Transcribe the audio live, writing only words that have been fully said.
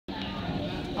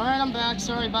Alright, I'm back.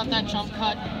 Sorry about that jump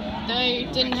cut. They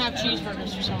didn't have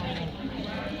cheeseburgers for some reason.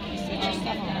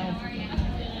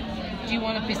 Do you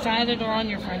want it beside it or on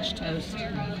your French toast?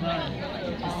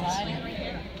 Beside it.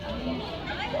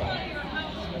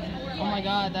 Oh my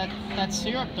god, that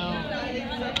syrup though.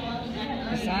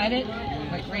 Beside it?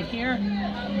 Like right here?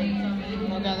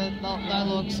 Oh god, that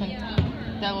looks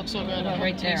so good.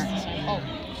 Right there. Oh,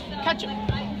 ketchup.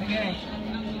 Okay.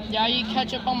 Yeah, I eat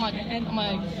ketchup on my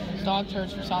dog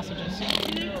turds for sausages. Come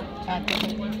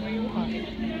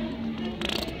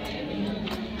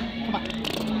on,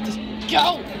 just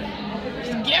go.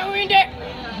 Just go in there.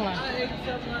 Come on.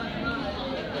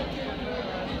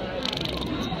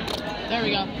 There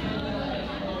we go.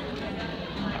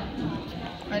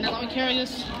 Alright, now let me carry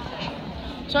this.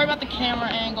 Sorry about the camera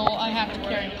angle. I have to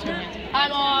carry it with 2 hands. Hi,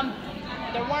 Mom.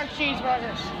 There weren't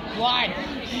cheeseburgers. Why?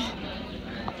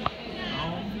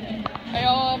 Hey,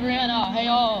 yo, Brianna. Hey,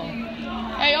 yo.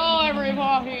 Hey, yo,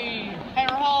 everybody.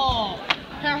 Hair hole.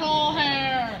 Hair hole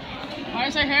hair. Why did I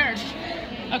say hair?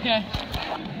 Okay.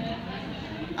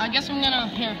 I guess I'm gonna,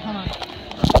 here, hold on. I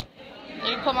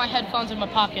need to put my headphones in my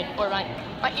pocket, or my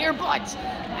earbuds.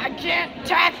 I can't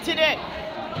talk today.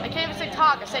 I can't even say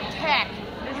talk, I said tack.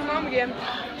 There's your mom again.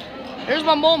 Here's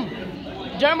my mom.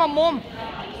 There's my mom.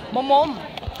 My mom.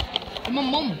 And my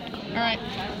mom. Alright.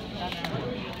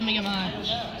 Let me get my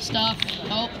stuff.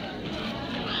 Oh.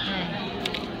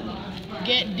 Alright.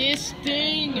 Get this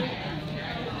thing.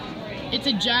 It's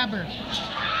a jabber.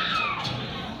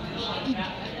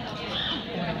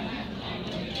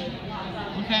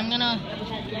 Okay, I'm gonna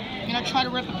try to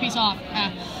rip a piece off.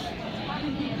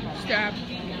 Stab.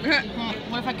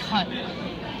 What if I cut?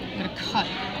 I'm gonna cut.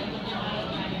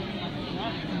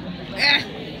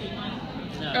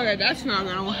 Okay, that's not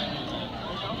gonna work.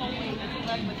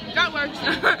 That works.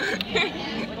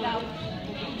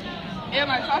 Yeah,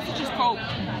 my sausage is cold.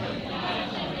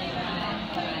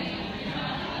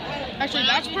 Actually,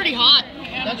 that's pretty hot.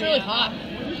 That's really hot.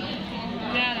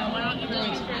 Yeah, why don't you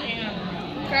really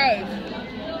Guys.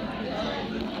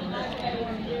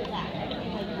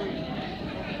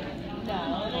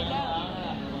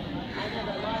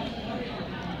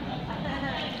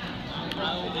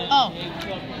 Oh,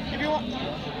 if you want.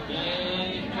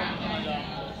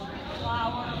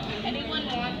 Anyone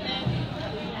want this?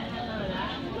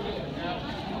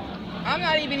 I'm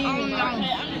not even eating no. I'm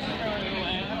just throwing it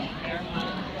away.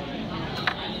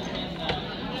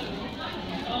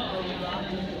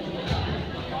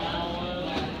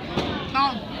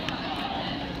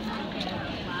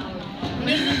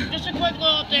 Just a quick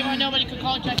little update why nobody could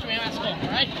call and text me at school,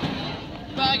 alright?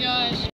 Bye, guys.